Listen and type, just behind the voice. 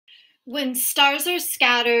When Stars Are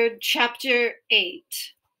Scattered, Chapter 8.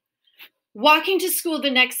 Walking to school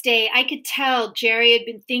the next day, I could tell Jerry had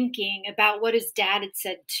been thinking about what his dad had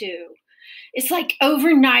said too. It's like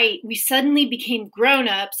overnight we suddenly became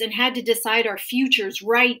grown-ups and had to decide our futures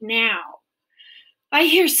right now. I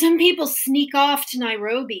hear some people sneak off to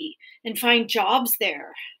Nairobi and find jobs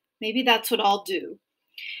there. Maybe that's what I'll do.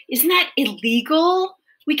 Isn't that illegal?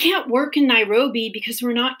 We can't work in Nairobi because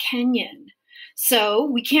we're not Kenyan. So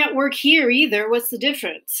we can't work here either. What's the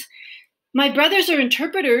difference? My brothers are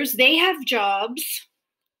interpreters. They have jobs.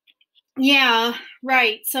 Yeah,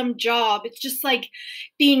 right, some job. It's just like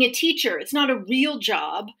being a teacher. It's not a real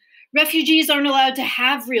job. Refugees aren't allowed to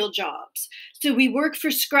have real jobs. So we work for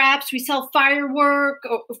scraps. We sell firewood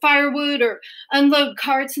or unload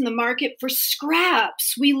carts in the market for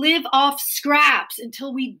scraps. We live off scraps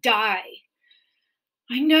until we die.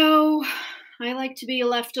 I know I like to be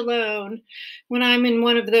left alone when I'm in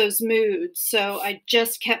one of those moods, so I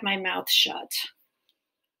just kept my mouth shut.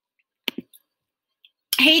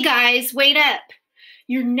 Hey guys, wait up.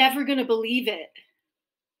 You're never going to believe it.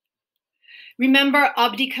 Remember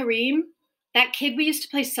Abdi Karim? That kid we used to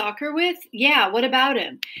play soccer with? Yeah, what about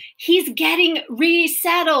him? He's getting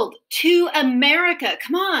resettled to America.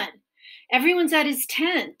 Come on. Everyone's at his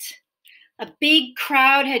tent. A big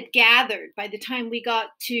crowd had gathered by the time we got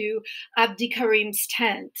to Abdi Karim's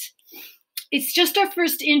tent. It's just our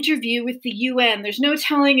first interview with the UN. There's no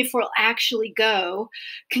telling if we'll actually go.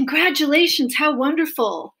 Congratulations, how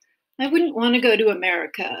wonderful. I wouldn't want to go to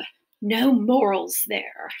America. No morals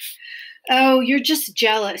there. Oh, you're just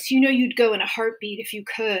jealous. You know you'd go in a heartbeat if you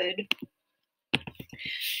could.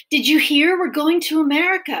 Did you hear we're going to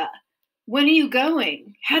America? When are you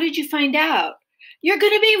going? How did you find out? You're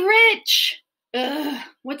going to be rich. Ugh,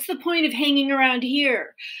 what's the point of hanging around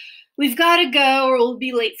here? We've got to go or we'll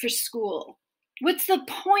be late for school. What's the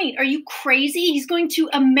point? Are you crazy? He's going to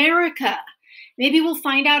America. Maybe we'll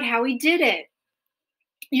find out how he did it.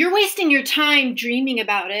 You're wasting your time dreaming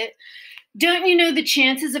about it. Don't you know the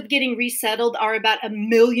chances of getting resettled are about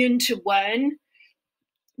 1,000,000 to 1?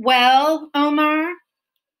 Well, Omar,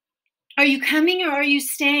 are you coming or are you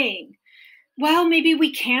staying? Well, maybe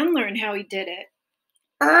we can learn how he did it.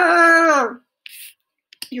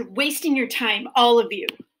 You're wasting your time, all of you.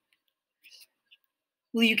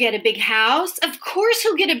 Will you get a big house? Of course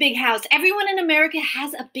he'll get a big house. Everyone in America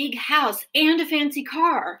has a big house and a fancy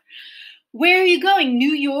car. Where are you going,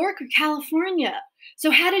 New York or California?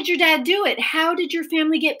 So how did your dad do it? How did your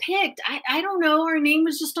family get picked? I don't know. Our name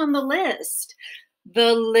was just on the list.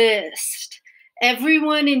 The list.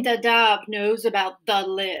 Everyone in Dadaab knows about the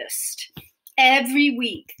list. Every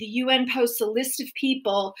week, the UN posts a list of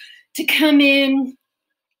people to come in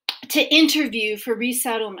to interview for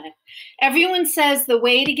resettlement. Everyone says the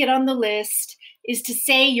way to get on the list is to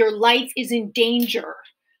say your life is in danger,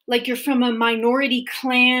 like you're from a minority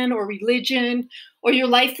clan or religion, or your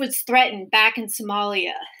life was threatened back in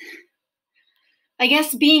Somalia. I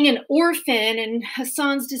guess being an orphan and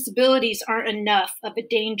Hassan's disabilities aren't enough of a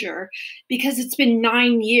danger because it's been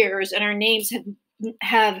 9 years and our names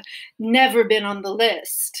have never been on the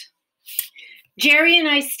list. Jerry and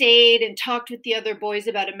I stayed and talked with the other boys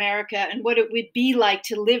about America and what it would be like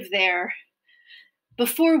to live there.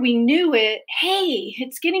 Before we knew it, hey,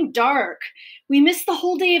 it's getting dark. We missed the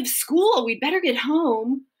whole day of school. We'd better get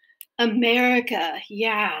home. America,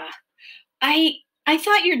 yeah. I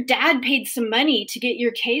thought your dad paid some money to get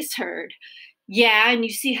your case heard. Yeah, and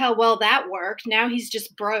you see how well that worked. Now he's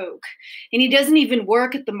just broke. And he doesn't even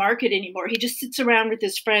work at the market anymore. He just sits around with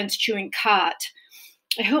his friends chewing khat.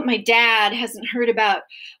 I hope my dad hasn't heard about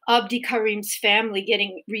Abdi Karim's family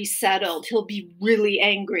getting resettled. He'll be really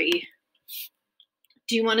angry.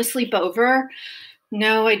 Do you want to sleep over?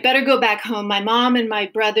 No, I'd better go back home. My mom and my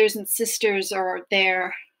brothers and sisters are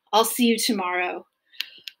there. I'll see you tomorrow.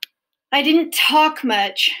 I didn't talk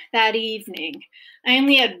much that evening. I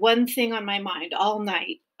only had one thing on my mind all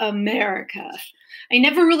night: America. I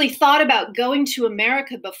never really thought about going to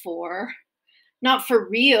America before. Not for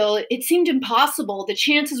real. It seemed impossible. The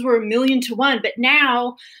chances were 1,000,000 to 1, but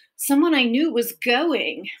now someone I knew was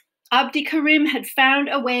going. Abdi Karim had found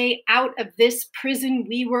a way out of this prison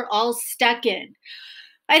we were all stuck in.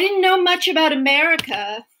 I didn't know much about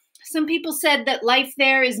America. Some people said that life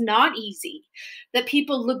there is not easy, that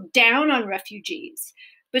people look down on refugees.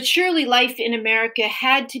 But surely life in America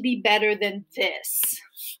had to be better than this.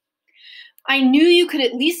 I knew you could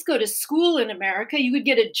at least go to school in America. You could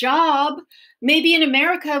get a job. Maybe in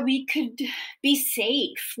America we could be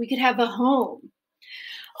safe. We could have a home.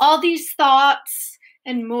 All these thoughts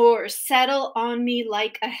and more settle on me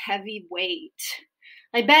like a heavy weight.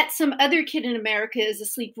 I bet some other kid in America is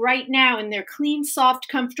asleep right now in their clean, soft,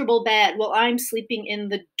 comfortable bed while I'm sleeping in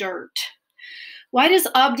the dirt. Why does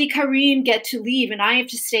Abdi Karim get to leave and I have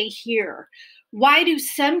to stay here? Why do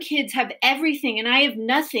some kids have everything and I have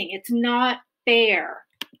nothing? It's not fair.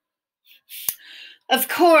 Of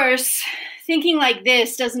course, thinking like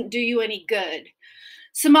this doesn't do you any good.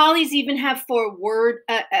 Somalis even have a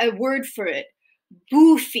word for it,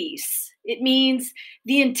 boofis. It means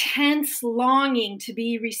the intense longing to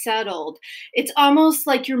be resettled. It's almost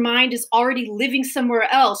like your mind is already living somewhere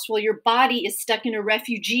else while your body is stuck in a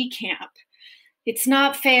refugee camp. It's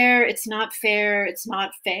not fair, it's not fair, it's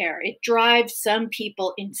not fair. It drives some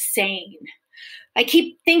people insane. I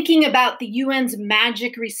keep thinking about the UN's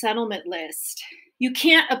magic resettlement list. You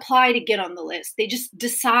can't apply to get on the list, they just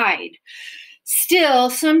decide. Still,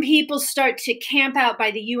 some people start to camp out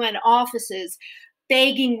by the UN offices,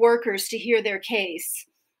 begging workers to hear their case.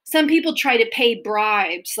 Some people try to pay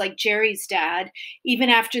bribes, like Jerry's dad, even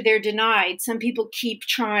after they're denied. Some people keep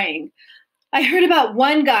trying. I heard about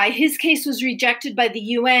one guy, his case was rejected by the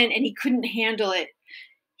UN and he couldn't handle it.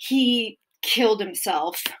 He killed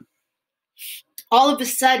himself. All of a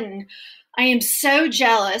sudden, I am so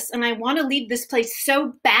jealous and I want to leave this place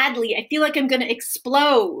so badly. I feel like I'm going to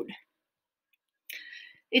explode.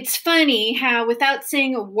 It's funny how, without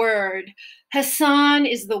saying a word, Hassan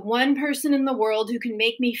is the one person in the world who can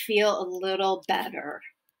make me feel a little better.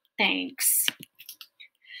 Thanks.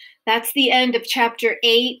 That's the end of chapter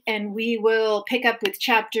 8, and we will pick up with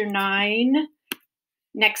chapter 9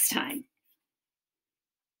 next time.